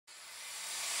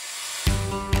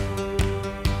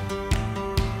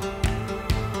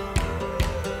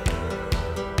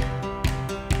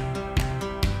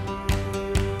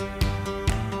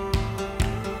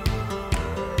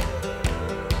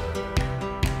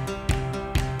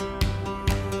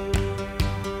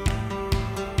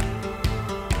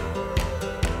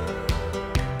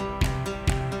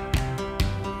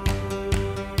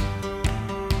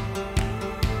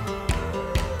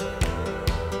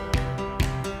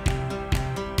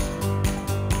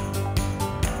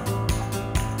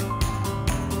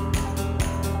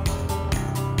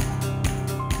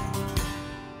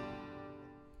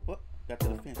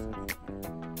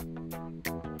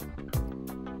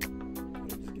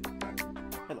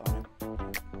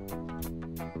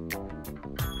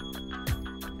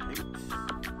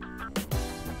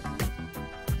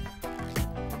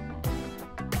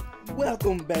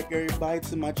Welcome back, everybody,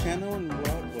 to my channel. And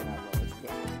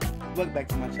welcome back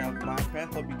to my channel for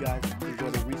Minecraft. Hope you guys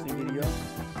enjoyed the recent video.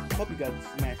 Hope you guys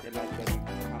smashed that like button,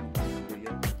 comment on this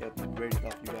video. It'll be great to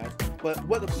help you guys. But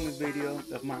welcome to this video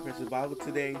of Minecraft Survival.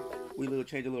 Today we will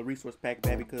change a little resource pack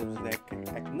back because that kept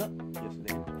acting up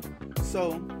yesterday.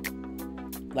 So,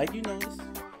 like you noticed,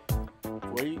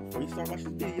 before you start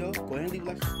watching this video, go ahead and leave a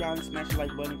like, subscribe, and smash the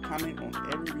like button. Comment on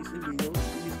every recent video.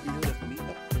 This video that's gonna be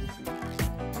up very soon.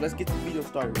 So let's get the video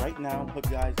started right now. Hope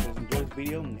you guys enjoy this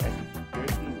video, and as you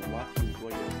carefully watch and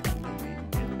enjoy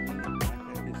everything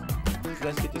Minecraft is. So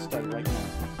let's get this started right now.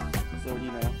 So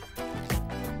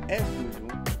as usual,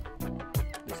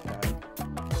 just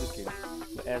kidding.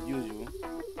 But as usual,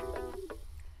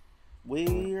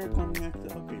 we're going to have to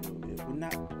upgrade a little bit. We're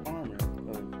not armored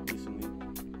recently.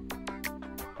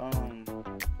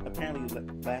 Apparently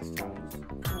last time was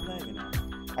kind of lagging out.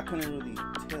 I couldn't really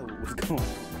tell what was going on.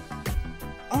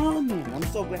 Oh man, I'm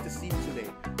so glad to see you today.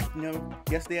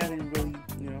 Yesterday I didn't really,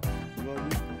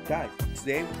 guys,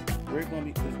 today we're gonna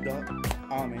be this dog,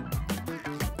 Almond,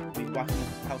 be watching the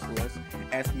house for us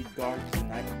as we guard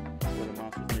tonight for the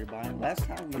monsters nearby. Last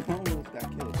time we almost got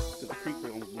killed because the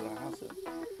creeper almost blew our house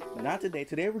up. Not today.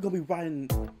 Today we're gonna be riding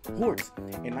a horse,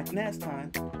 and like last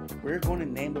time, we're going to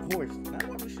name the horse. Now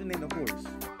what we should name the horse?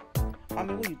 I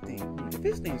mean, what do you think? If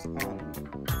his name's Almond.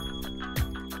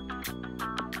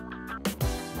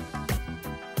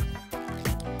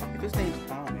 If his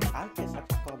name's Almond, I guess I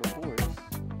could call the horse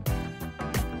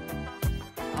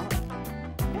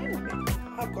Anime.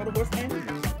 I'll call the horse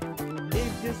Anime.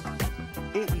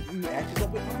 It matches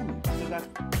up with Almond. So guys,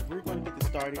 we're going to get this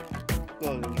started. Go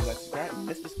ahead and let's start.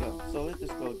 Let's just go. So let's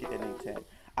just go get that name tag.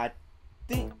 I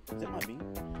think that might be.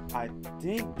 I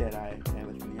think that I have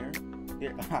it from here.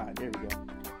 There we go.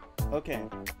 Okay.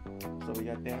 So we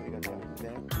got that. We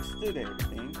still got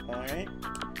everything. All right.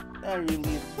 I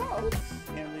really out,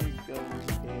 and we go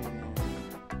and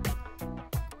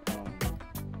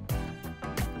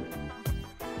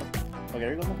okay,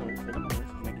 there goes my horse.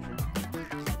 Just making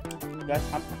sure. Guys,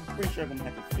 I'm pretty sure I'm gonna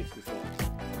have to fix this up.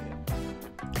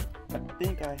 Yeah. I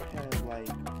think I have like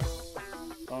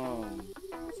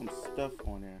some stuff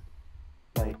on there.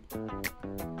 Like I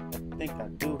think I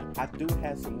do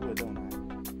have some wood, don't I?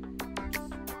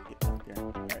 Get up there.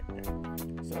 Right there.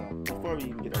 So before we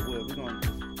even get our wood, we're gonna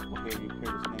just go ahead and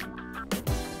clear this name.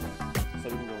 So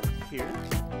we can go here.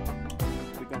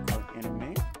 We're gonna call it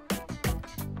Anime.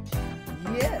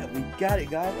 Yeah, we got it,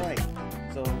 guys. Right.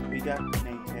 So we got the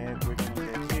name tag. We're gonna go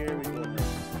here. We're gonna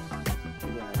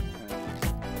put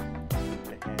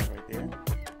the head right there.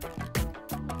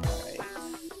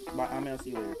 Alright. I'm gonna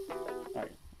see you later.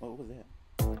 Alright. What was that?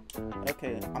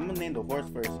 Okay, I'm gonna name the horse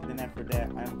first. And then after that,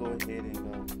 I'm gonna go ahead and go.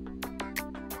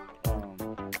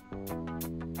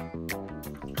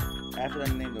 After I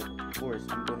name the horse,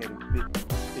 I'm gonna go ahead and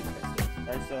fix that stuff.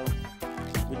 Alright, so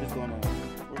we're just gonna.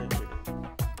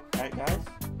 Alright, guys.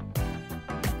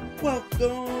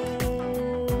 Welcome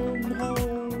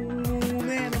home,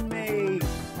 Anime.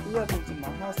 Welcome to my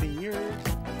house, and you're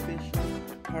official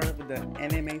part of the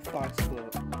Anime Fox Club.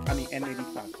 Anime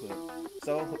Fox Club.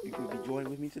 So I hope you will be joining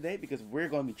with me today because we're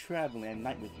going to be traveling at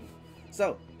night with you.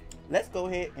 So let's go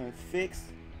ahead and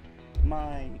fix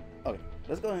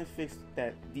let's go ahead and fix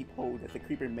that deep hole that the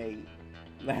creeper made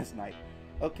last night.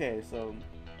 Okay, so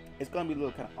it's going to be a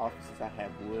little kind of awkward since I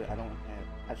have wood. I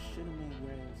should have made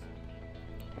grass.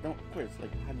 Of course,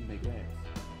 like, how do you make grass?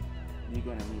 You're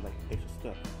going to need like extra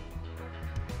stuff.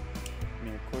 I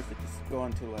mean, of course, it's just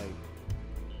going to like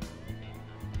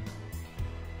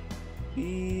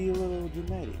be a little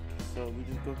dramatic. So we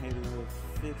just go ahead and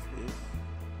fix this.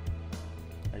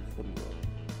 Alright, just let me go.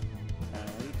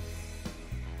 Alright.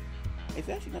 It's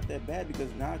actually not that bad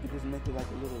because now I can just make it like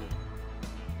a little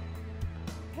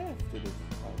path to this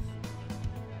house.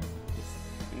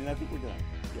 And I think we're done.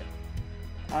 Yeah.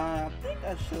 I think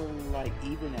I should like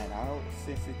even that out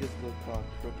since it just looks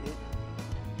crooked.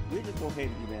 We just go ahead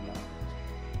and even out.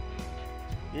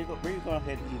 We're going to go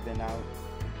ahead and even out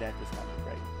that just not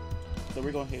right. So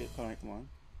we're going to hit come on.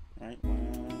 Alright,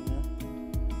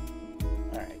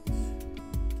 Alright.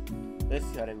 Let's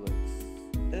see how that looks.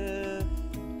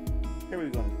 Here we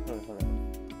go. Hold on.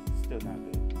 Still not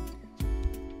good.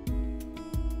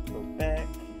 Go back.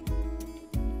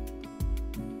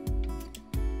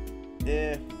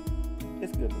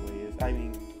 It's good the way it is. I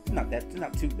mean, it's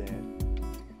not too bad.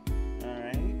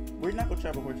 Alright. We're not gonna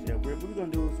travel horse yet. What we're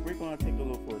gonna do is we're gonna take a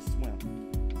little for a swim.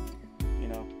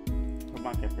 For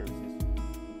Minecraft purposes.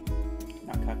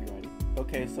 Not copyrighted.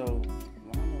 Okay, so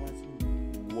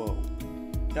whoa.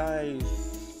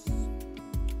 Guys,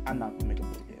 I'm not gonna make a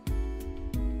book yet.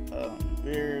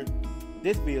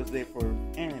 This video is there for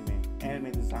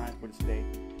anime design for the day.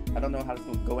 I don't know how it's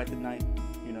gonna go at the night.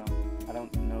 You know, I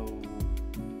don't know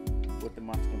what the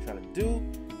monster's gonna try to do.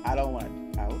 I don't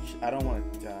want to, ouch, I don't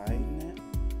want to die in that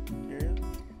area.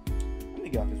 Let me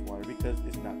get off this water because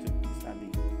it's not deep.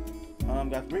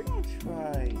 Guys, we're gonna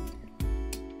try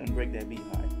and break that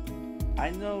beehive.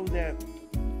 I know that.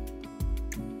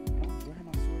 Oh, do I have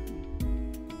my sword with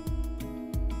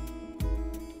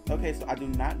me? Okay, so I do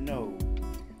not know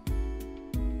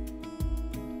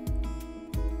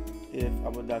if I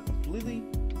would die completely,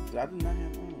 but I do not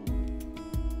have armor.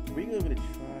 We're gonna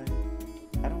try.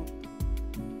 I don't.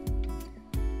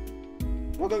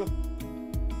 Go.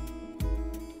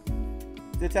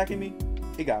 Is it attacking me?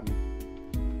 It got me.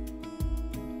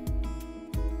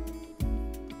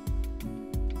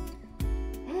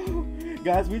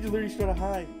 Guys, we just literally straight to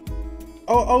hide.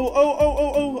 Oh.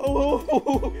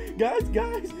 Guys.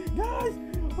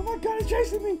 Oh my god, it's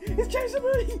chasing me. It's chasing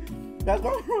me. Guys,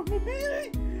 run from me.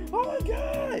 Oh my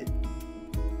god.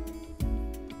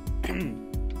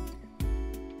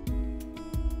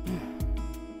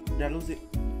 Did I lose it?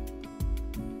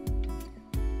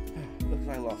 Looks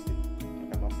like I lost it.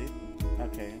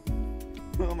 Okay.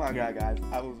 Oh my god, guys.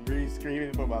 I was really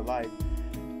screaming for my life.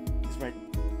 It's right.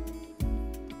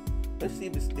 Let's see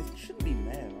if it shouldn't be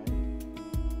mad, right?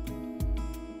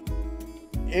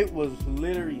 It was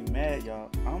literally mad, y'all.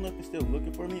 I don't know if it's still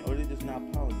looking for me or they're just not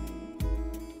pollinating.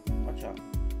 Watch out.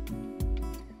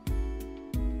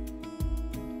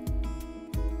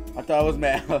 I thought I was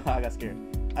mad. I got scared.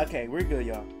 Okay, we're good,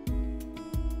 y'all.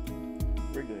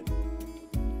 We're good.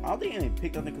 I don't think anything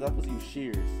picked up because I'm supposed to use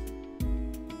shears.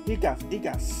 It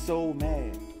got so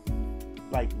mad.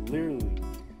 Like, literally.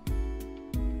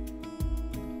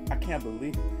 I can't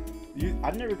believe it.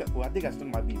 I never got, well, I think I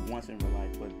stung my bee once in real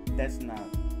life, but that's not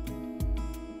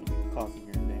causing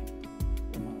here today.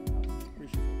 Where am I? I'm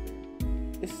pretty sure it's up there.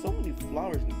 There's so many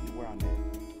flowers where I'm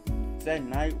at. So at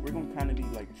night, we're gonna kind of be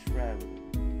like traveling.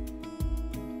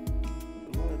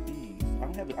 A lot of bees.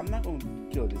 I'm not gonna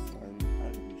kill this time.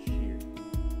 I'm gonna do sheer.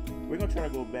 We're gonna try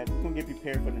to go back. We're gonna get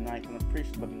prepared for the night, because I'm pretty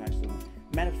sure it's gonna be nice soon.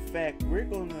 Matter of fact, we're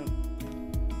gonna,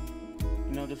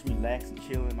 you know, just relax and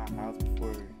chill in my house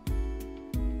before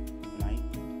night.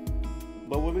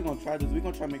 But what we're gonna try to do is we're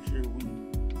gonna try to make sure we.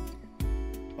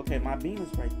 Okay, my beam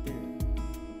is right there.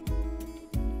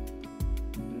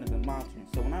 And there's a mountain.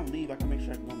 So when I leave, I can make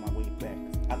sure I go on my way back.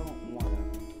 Cause I don't wanna,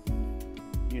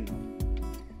 you know,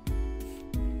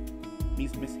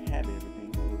 mishabit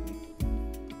everything.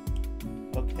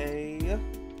 Okay.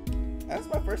 That's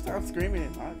my first time screaming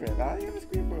in Minecraft. I haven't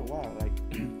screamed for a while. Like,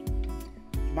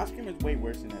 my scream is way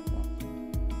worse than that though.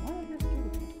 Why am I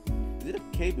skeleton? Is it a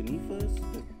cave beneath us?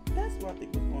 That's what I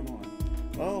think was going on.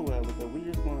 Oh well, but we're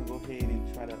just gonna go ahead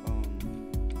and try to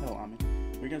hello, Ami.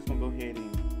 We're just gonna go ahead and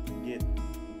get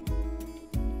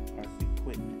our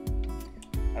equipment.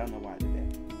 I don't know why I did that.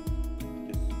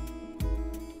 Just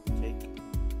take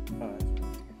that's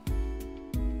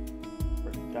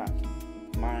right. Forgot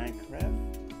Minecraft.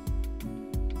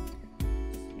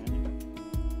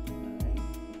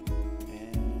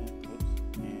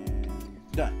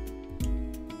 Done.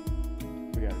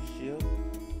 We got a shield.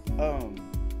 I'll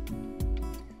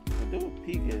do a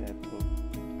peek at that book.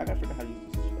 I gotta figure out how to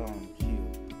use this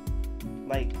shield.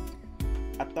 Like,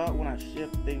 I thought when I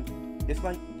shift things, it's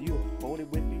like, do you hold it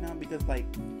with me now? Because like,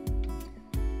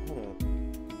 hold up.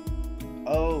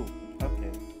 Oh,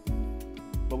 okay.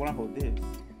 But when I hold this,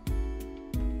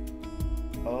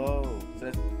 oh, so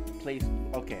that's place.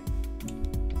 Okay.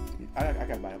 I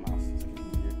gotta buy a mouse.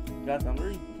 Guys, I'm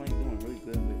really doing really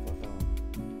good with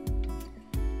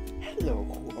hello,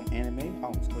 anime. I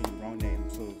almost called you the wrong name. I'm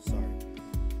so sorry.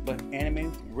 But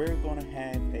anime, we're gonna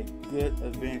have a good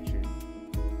adventure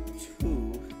to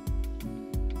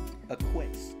a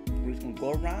quest. We're just gonna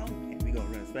go around and we're gonna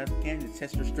run as fast as we can to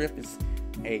test your strength. Is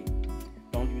hey,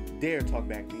 don't you dare talk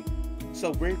back to me.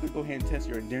 So we're gonna go ahead and test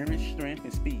your endurance, strength,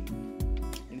 and speed,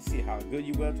 and see how good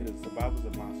you are to the survivors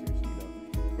of monsters. You know,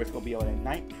 we're gonna be out at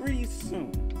night pretty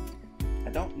soon. I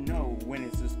don't know when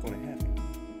it's just going to happen.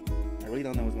 I really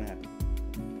don't know what's going to happen.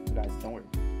 So guys, don't worry.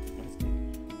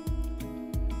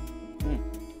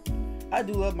 I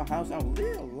do love my house.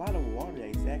 There's a lot of water.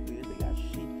 Exactly. They got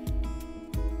sheep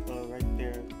right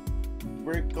there.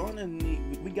 We're going to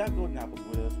need. We got golden apples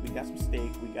with us. We got some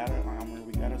steak. We got our armor.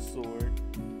 We got a sword.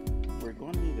 We're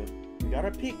going to need we got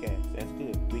our pickaxe. That's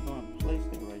good. We're going to place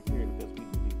that right here because we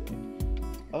do need that.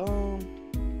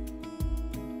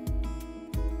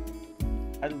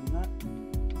 I do not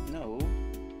know.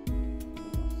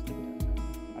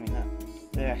 I mean,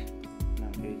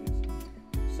 not cages.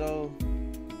 So,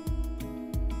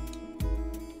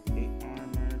 8 armor.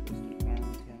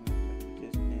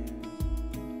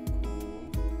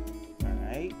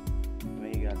 Alright.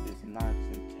 Then you got this Nox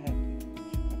attack.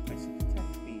 1.6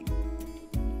 attack speed.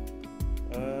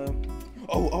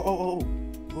 Oh,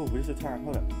 where's the time?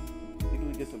 Hold up. I think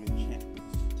we get some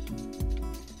enchantments.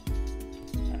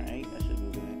 Alright, that should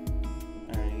move it.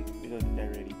 Alright, we gotta get that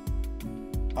ready.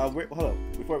 Hold up.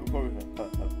 Before we hold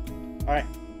up. Alright.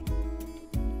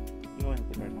 You go ahead and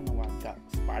put that. I don't know why I got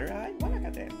Spider Eye. Why I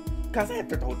got that? Cause I had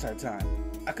that the whole time.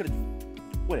 I could've.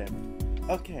 Whatever.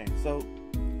 Okay, so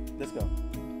let's go.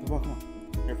 Come on.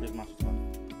 Here for this monster spot.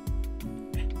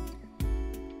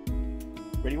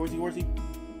 Ready, horsey?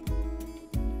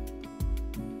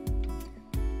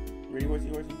 Ready, horsey?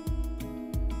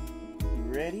 You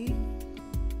ready?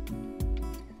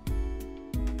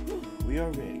 We are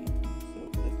ready. So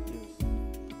let's just.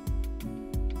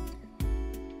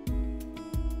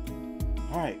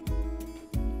 Alright.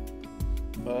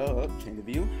 Change the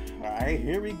view. Alright,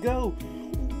 here we go.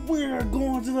 We're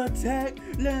going to attack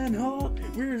Landhawk.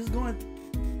 We're just going to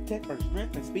attack our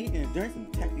strength and speed and endurance and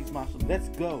attack these monsters. Let's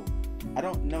go. I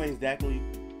don't know exactly.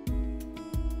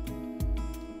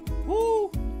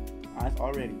 Woo! Nice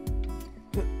already.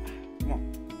 Come on.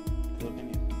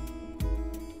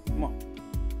 Come on.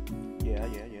 Yeah.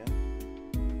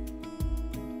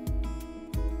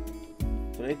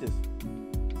 So hit this.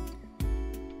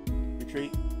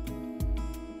 Retreat.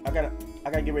 I gotta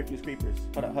get ready for these creepers.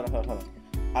 Hold up.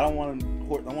 I want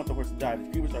the horse to die. These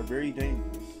creepers are very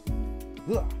dangerous.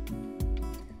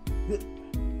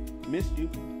 Missed you.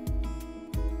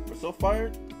 But so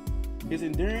far, his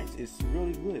endurance is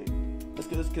really good. Let's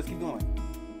keep going.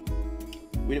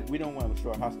 We don't want to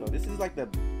destroy our hostile. This is like the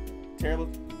terrible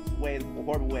way, the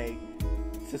horrible way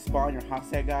to spawn your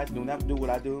hostile guys. Do not do what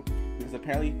I do, because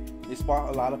apparently they spawn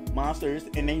a lot of monsters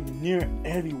and they near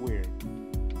everywhere.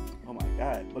 Oh my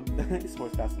god! Look, this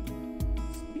horse got some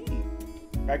speed.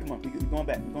 All right, come on. We're going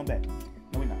back. No,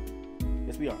 we're not.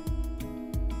 Yes, we are.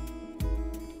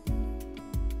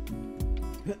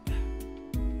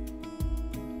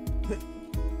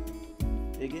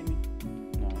 They get me?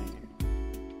 No, they ain't get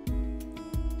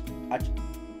me.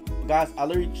 Guys, I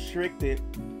literally tricked it.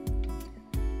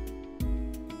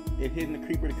 It hitting the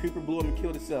creeper. The creeper blew up and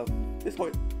killed itself. This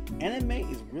horse anime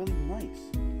is really nice.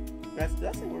 That's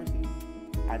the worst thing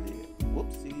I did.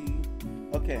 Whoopsie.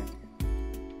 Okay.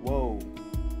 Whoa.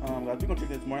 Guys, we're gonna check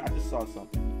this morning. I just saw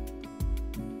something.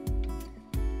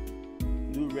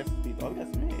 New recipes. Oh, we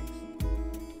got some eggs.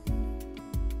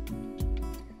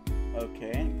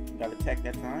 Okay, got attacked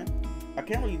that time. I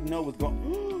can't really know what's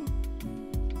going.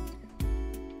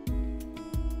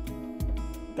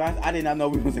 Guys, I did not know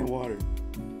we was in water.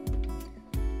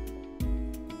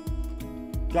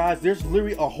 Guys, there's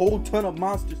literally a whole ton of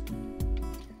monsters.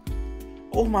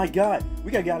 Oh my god,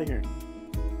 we gotta get out of here.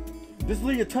 There's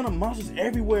literally a ton of monsters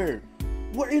everywhere.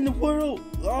 What in the world?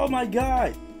 Oh my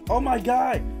god.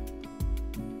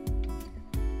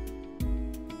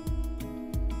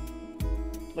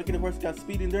 Look at the horse got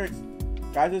speed endurance.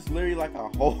 Guys, there's literally like a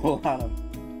whole lot of.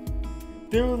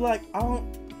 They were like, I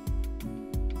don't.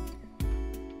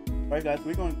 Alright, guys,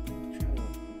 we're going to try to.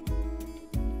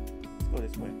 Let's go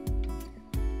this way.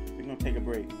 We're going to take a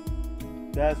break.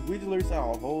 Guys, we just literally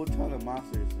saw a whole ton of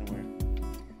monsters somewhere.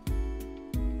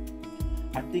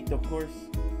 I think the horse.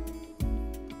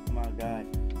 Oh my god.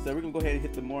 So we're going to go ahead and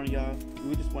hit the morning, y'all.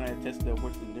 We just want to test the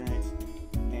horse endurance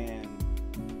and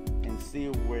see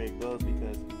where it goes,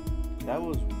 because that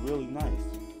was really nice.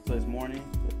 So it's morning,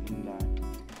 and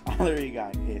I literally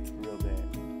got hit real bad.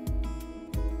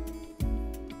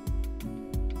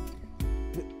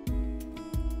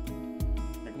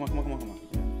 Hey, come on.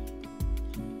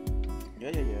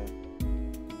 Yeah.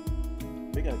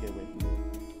 We gotta get away from them.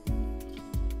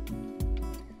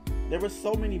 There were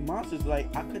so many monsters,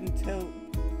 like I couldn't tell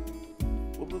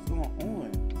what was going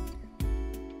on.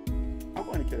 I'm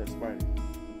going to kill that spider.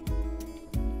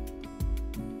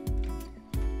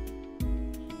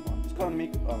 To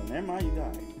make, oh, never mind, you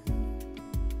died.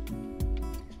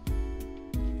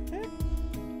 Heck?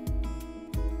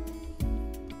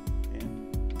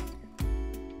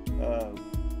 Yeah.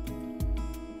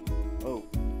 Oh.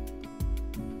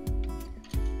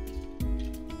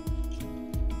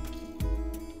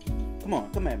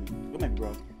 Come at me,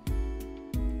 bro.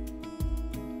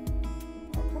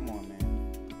 Oh, come on, man.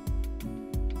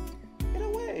 Get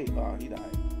away. Oh, he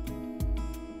died.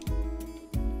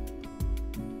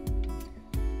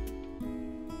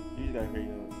 Gotta hurry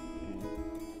up.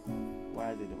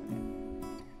 Why is it doing it?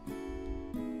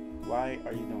 Why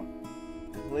are you doing it?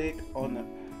 Click on the.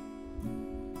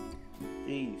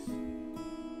 Jeez.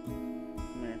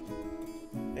 Come here.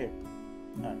 There.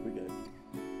 Alright, we're good.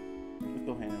 Let's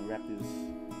go ahead and wrap this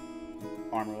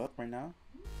armor up right now.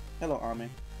 Hello, Amen.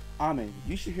 Amen,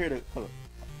 you should hear the. Hello.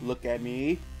 Look at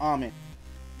me, Amen.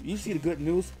 You see the good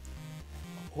news?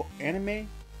 Anime,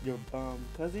 your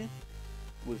cousin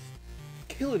was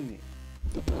killing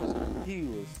it. He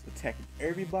was attacking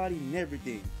everybody and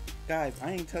everything. Guys,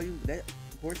 I ain't tell you that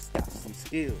horse got some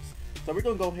skills. So we're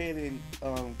gonna go ahead and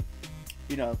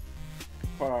you know,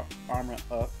 put our armor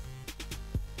up.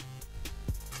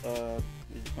 We're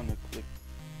just gonna click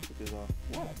this off.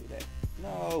 Why'd I do that?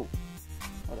 No.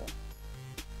 Hold up.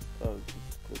 Oh,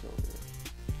 just click over there.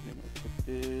 Then we'll click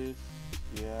this.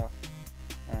 Yeah.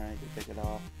 Alright, just take it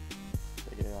off.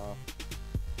 Take it off.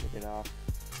 Take it off.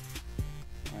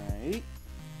 Alright. I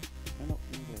don't know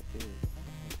what that is.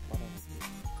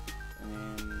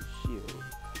 And then shield.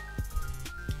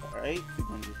 Alright, so we're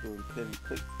gonna just go and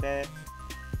click that.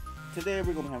 Today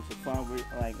we're gonna have some fun. We're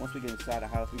like, once we get inside the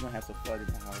house, we're gonna have some fun in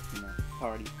the house, you know,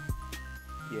 party.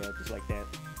 Yeah, just like that.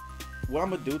 What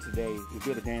I'm gonna do today is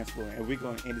build a dance floor, and we're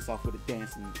gonna end this off with a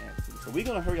dancing activity. So we're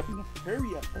gonna hurry up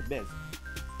our best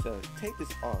to take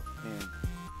this off and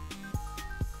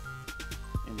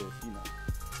just, you know.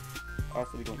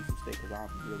 Also, we're gonna eat some steak because I'm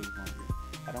really hungry.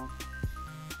 I don't.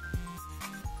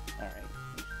 All right.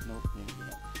 Nope.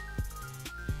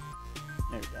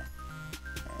 There we go.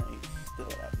 All right. Still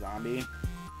alive, zombie.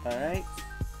 All right.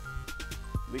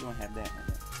 We're gonna have that in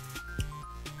there.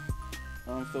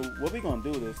 So what we're gonna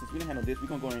do is, since we don't handle this, we're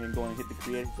gonna go ahead and hit the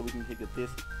create so we can hit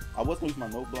this. I was gonna use my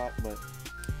note block, but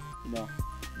you know,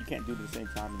 you can't do it at the same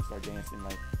time and start dancing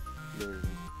like literally.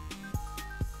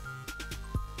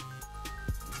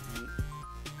 Right.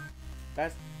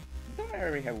 Guys, don't I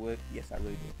already have wood? Yes, I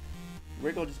really do.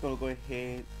 We're just gonna go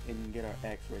ahead and get our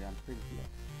axe ready. I'm pretty sure.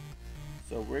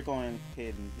 So we're going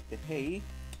ahead and hit the hay,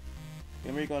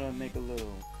 and we're gonna make a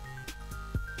little.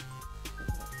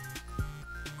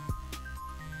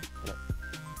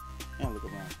 And look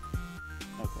around.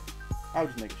 Okay, I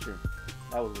was just making sure.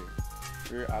 That was weird.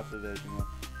 Weird observation.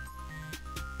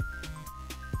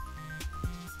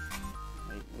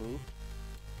 Wait, move.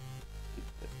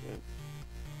 That's good.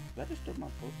 Did I disturb my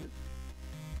poster?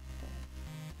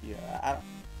 Yeah,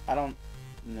 I don't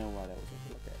know why that was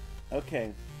like that.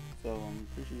 Okay, so I'm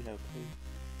pretty sure we have clue.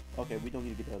 Okay, we don't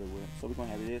need to get the other wood. So we're gonna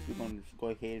have this. We're gonna just go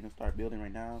ahead and start building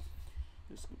right now.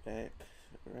 Just go back.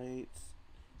 Right.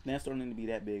 Dance don't need to be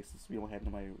that big since we don't have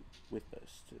nobody with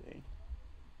us today.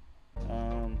 I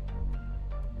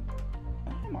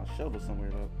have my shovel somewhere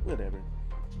though. Whatever.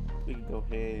 We can go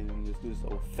ahead and just do this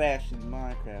old-fashioned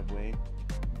Minecraft way.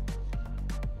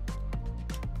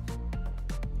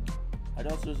 I'd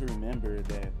also just remember that.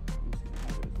 Let me see, how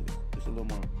is this? Just a little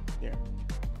more there.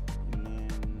 And then,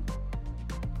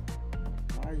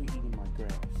 why are you eating my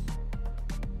grass?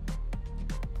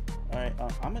 All right,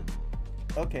 I'm gonna.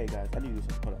 Okay, guys, I need to do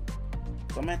something. Hold up.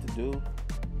 So I'm gonna have to do.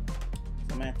 I'm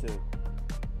gonna have to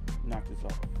knock this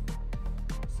off.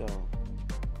 So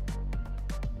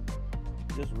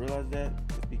just realize that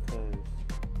it's because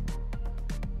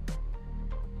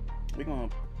we're gonna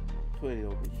put it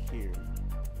over here,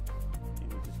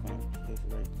 and we're just gonna place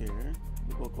it right there.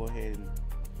 We'll go ahead and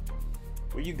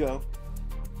where you go.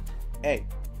 Hey,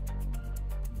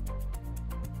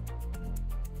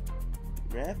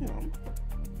 grab him.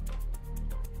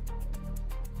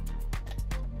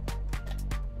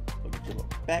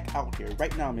 Back out here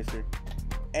right now, mister.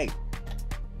 Hey.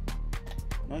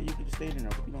 No, you can just stay there now,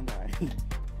 but you don't die.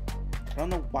 I don't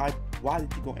know why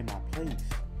did you go in my place?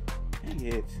 Dang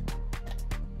it.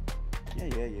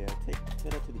 Yeah. Take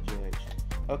that up to the judge.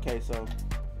 Okay, so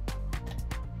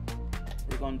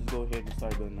we're gonna just go ahead and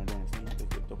start building our dancing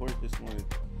because if the horse just wanted,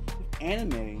 if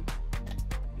anime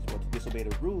is about to disobey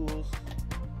the rules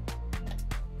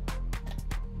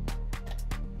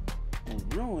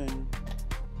and ruin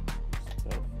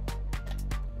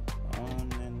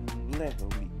and let her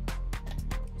be.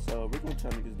 So we're gonna try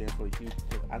to make this dance really huge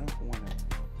because I don't want to,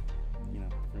 you know,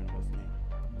 ruin what's name.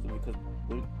 So because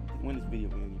when this video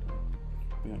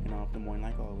we're gonna end off the morning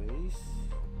like always.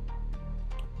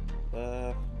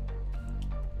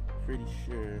 Pretty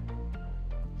sure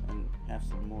and have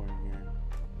some more in here.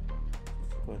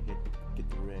 Let's go ahead and get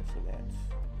the rest of that.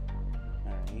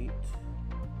 Alright.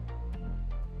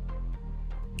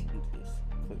 Just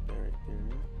click that right there.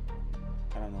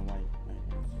 I don't know why my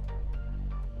hands.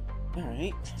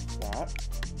 Alright, stop.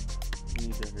 We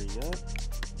need to hurry up.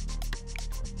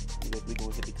 Because we go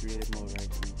hit the creative mode right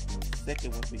in a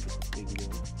second once we get this video.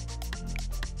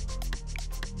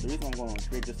 The reason I'm going on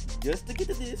create just to get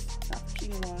to this, not for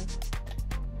cheating wise.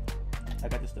 I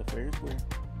got this stuff fair and square.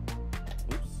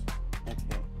 Oops.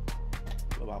 Okay.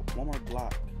 So about one more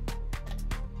block.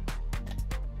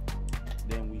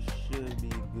 Then we should be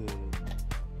good.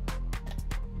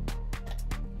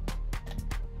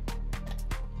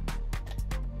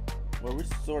 Well, we're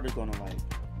sort of gonna like,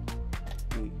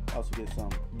 we also get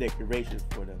some decorations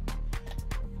for the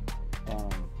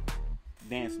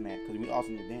dance mat, because we also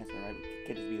need a dance mat, right? We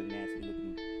can't just be a nasty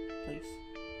looking place.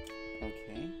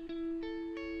 Okay.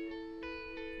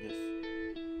 Just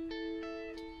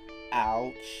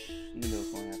ouch. Knew that was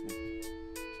gonna happen.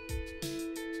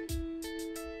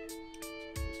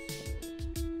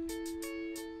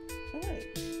 Alright.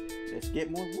 Let's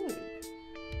get more wood.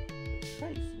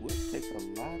 Christ, wood takes a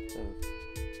lot of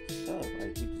stuff.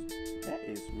 Like that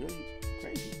is really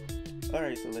crazy.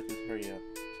 Alright, so let's just hurry up.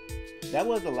 That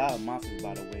was a lot of monsters,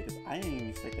 by the way, because I didn't even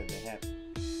expect that to happen.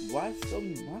 Why so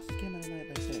many monsters came out of night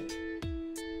like that?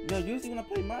 You know, usually when I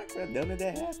play Minecraft, none of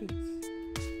that happens.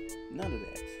 None of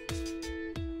that.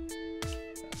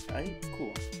 Alright,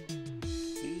 cool.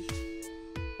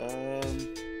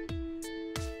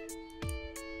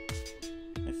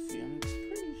 Let's see, I'm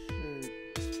pretty sure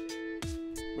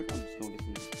we're just gonna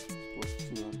get some torches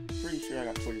too. I'm pretty sure I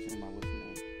got torches in my what's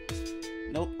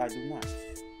name. Nope, I do not.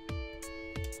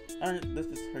 Alright, let's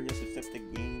just hurry up and set the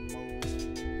game mode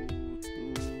to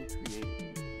create.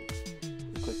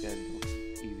 Just click that and go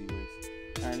easy ways.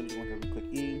 Alright, then we're going to click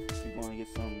E. We're going to get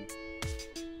some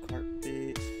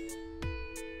carpet.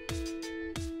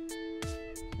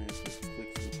 Let's just click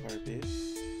some carpet.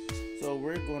 So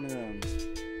we're going to,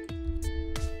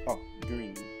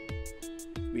 green.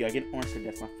 We gotta get orange because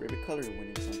that's my favorite color when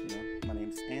it comes, you know. My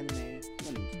name's Anime.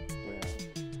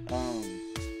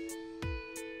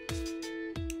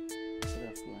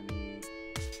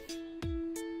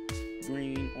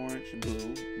 Green, orange,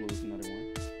 blue. Blue is another one.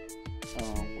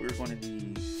 We're going to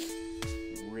need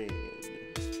red.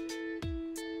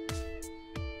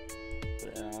 Put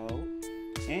it out.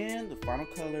 And the final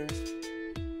color.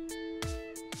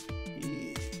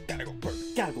 Yeah, gotta go purple.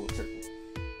 Gotta go with purple.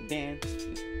 Then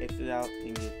just exit out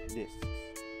and get this.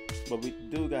 But we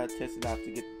do gotta test it out to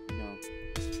get, you know,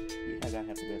 we gotta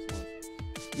have the best ones.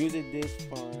 Music this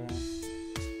far.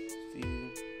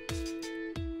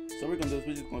 So what we're gonna do is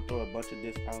we're just gonna throw a bunch of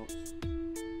this out.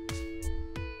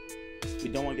 We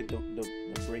don't want to get the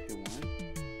breaker one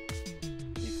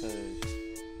because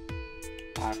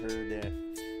I heard that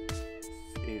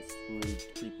it's really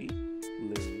creepy,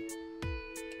 literally.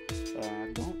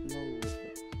 I don't know what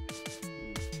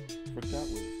forgot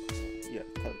what it's called. Yeah,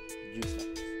 it's called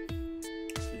jukebox.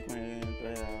 So we're gonna throw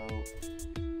it out.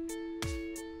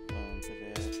 For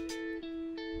that,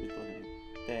 we're gonna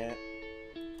that.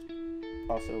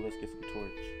 Also, let's get some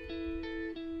torch.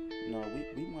 No,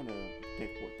 we want to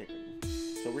decorate.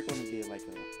 So we're going to get like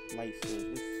a light source.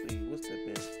 Let's see, what's the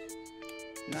best?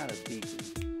 Not a beacon.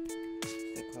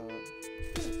 What's it called?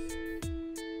 What's this?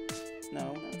 No,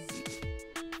 not a secret.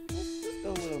 Let's go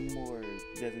with a more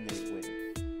designated way.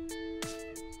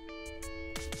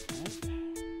 Alright.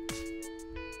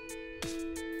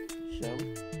 Shall we?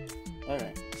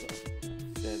 Alright, so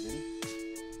 7.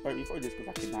 Alright, before this, because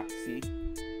I cannot see.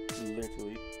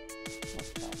 Literally.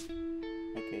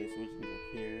 Okay, so we just go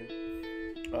here.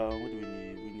 What do we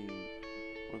need?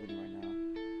 What do we need right now?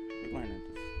 We're going to just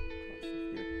cross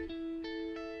here.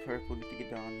 Purple need to get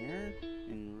down here.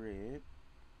 And red.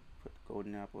 Put the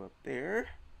golden apple up there.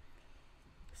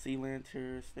 Sea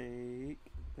lantern steak.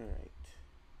 Alright.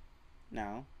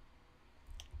 Now,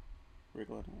 we're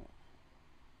going to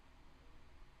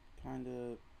kind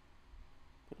of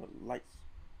put a light.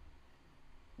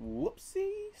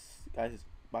 Whoopsies, guys, it's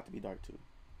about to be dark too.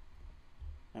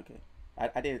 Okay, I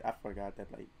forgot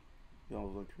that, like, you know,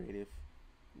 look creative.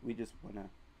 We just wanna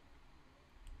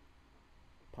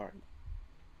party.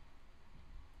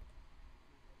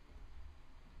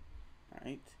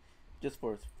 Alright, just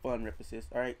for fun purposes.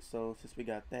 Alright, so since we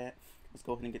got that, let's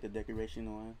go ahead and get the decoration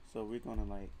on. So we're gonna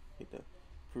like hit the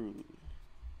prove,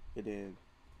 and then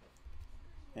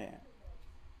yeah.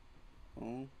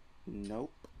 Oh,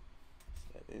 nope.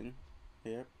 7,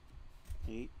 yep,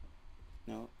 8,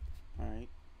 no, alright,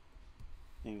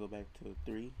 then go back to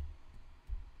 3,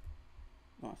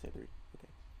 no, I said 3, okay,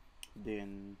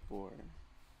 then 4,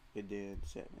 and then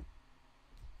 7,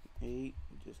 8,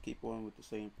 just keep on with the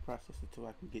same process until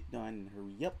I can get done and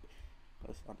hurry up,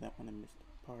 because I don't want to miss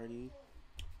the party.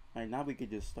 Alright, now we can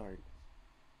just start,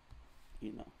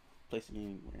 you know, placing it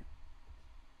anywhere.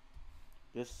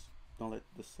 Just don't let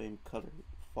the same color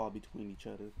fall between each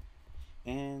other.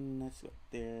 And let's go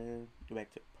there, go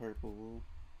back to purple.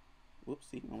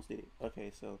 Whoopsie, almost did it.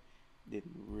 Okay, so then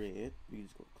red, we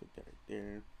just go click that right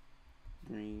there.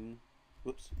 Green,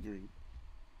 whoops, green.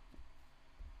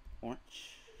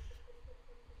 Orange.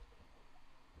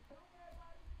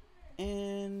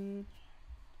 And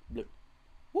blue.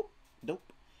 Whoop,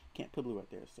 dope. Can't put blue right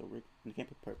there, so we can't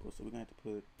put purple, so we're gonna have to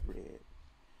put red.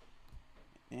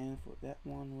 And for that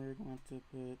one, we're going to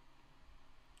put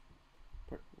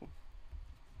purple.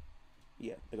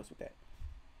 Yeah, that goes with that.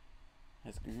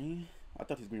 That's green. I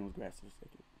thought this green was grass for a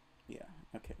second. Yeah,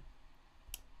 okay.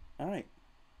 Alright.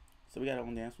 So we got our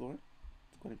own dance floor.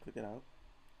 Let's go ahead and click it out.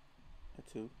 That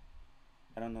too.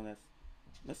 I don't know,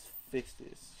 let's fix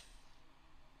this.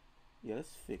 Yeah,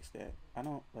 let's fix that. I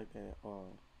don't like that at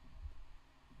all.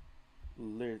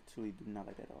 Literally do not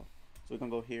like that at all. So we're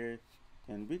gonna go here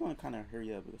and we're gonna kinda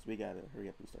hurry up because we gotta hurry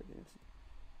up and start dancing.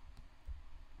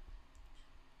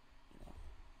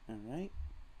 Alright.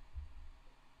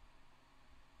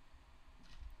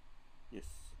 Just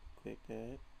click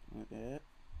that, like that.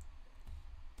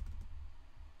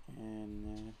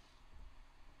 And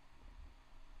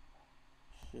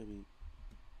should be.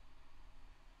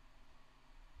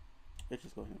 Let's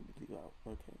just go ahead and leave out.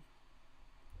 Okay.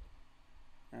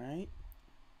 Alright.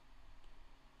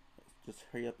 Let's just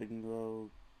hurry up and go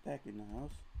back in the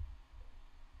house.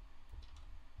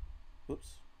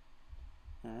 Whoops.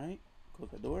 Alright. Close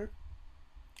the door.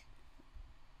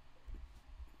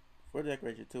 For the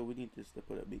decoration too, we need just to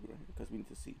put a big one here because we need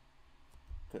to see.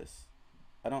 Because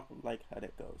I don't like how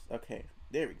that goes. Okay.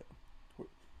 There we go.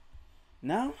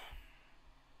 Now.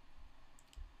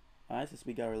 Alright, since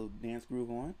we got our little dance groove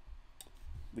on,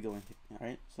 we go in.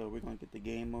 Alright, so we're going to get the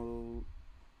game mode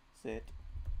set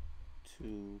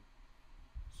to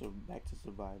back to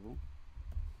survival.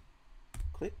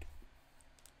 Click.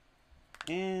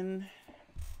 And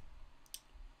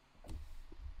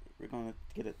we're going to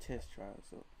get a test trial.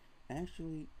 So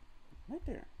actually, right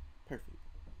there. Perfect.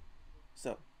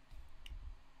 So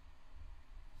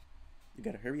you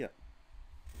got to hurry up.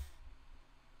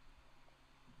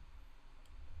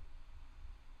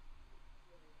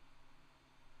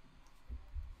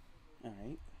 All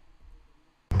right.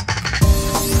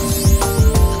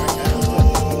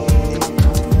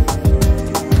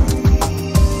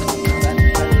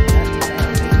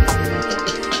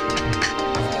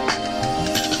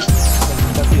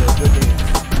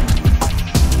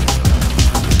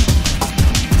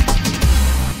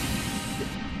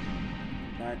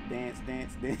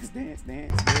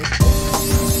 Dance.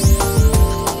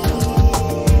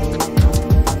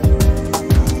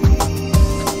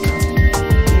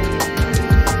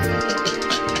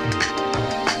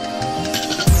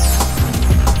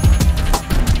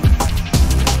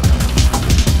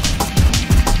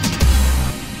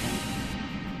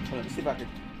 Let's see if I can.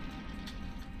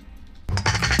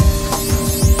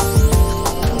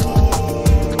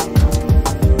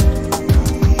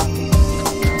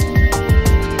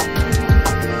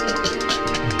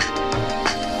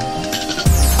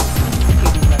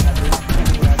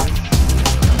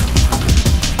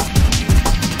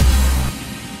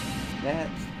 That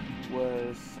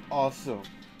was awesome.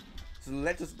 So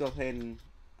let's just go ahead and.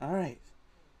 All right.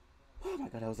 Oh my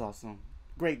God, that was awesome.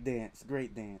 Great dance.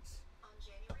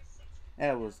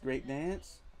 That was great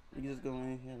dance. We just go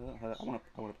in here. I want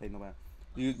to play nobody.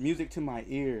 Use music to my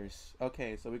ears.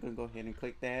 Okay, so we're gonna go ahead and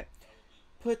click that.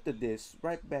 Put the disc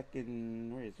right back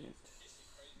in. Where is it?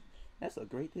 That's a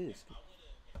great disc.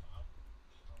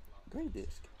 Great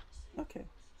disc. Okay.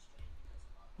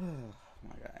 Oh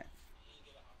my God.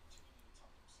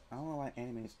 I don't know why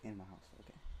anime is in my house.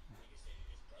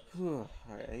 Okay.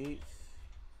 Alright.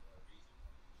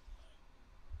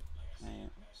 Man.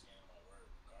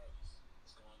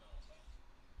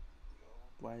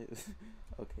 Why is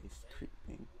okay, it's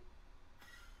creeping.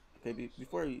 Okay,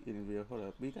 before you end the video, hold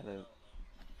up. We gotta.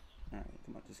 Alright,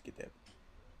 come on, just get that.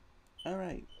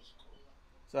 Alright.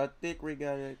 So I think we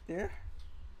got it there.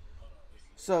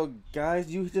 So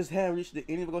guys, you just have reached the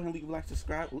end. Go ahead and leave a like,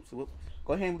 subscribe. Oops, whoop.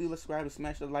 Go ahead and leave a subscribe and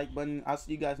smash the like button. I'll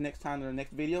see you guys next time in the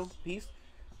next video. Peace.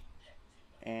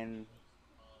 And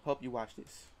hope you watch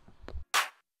this.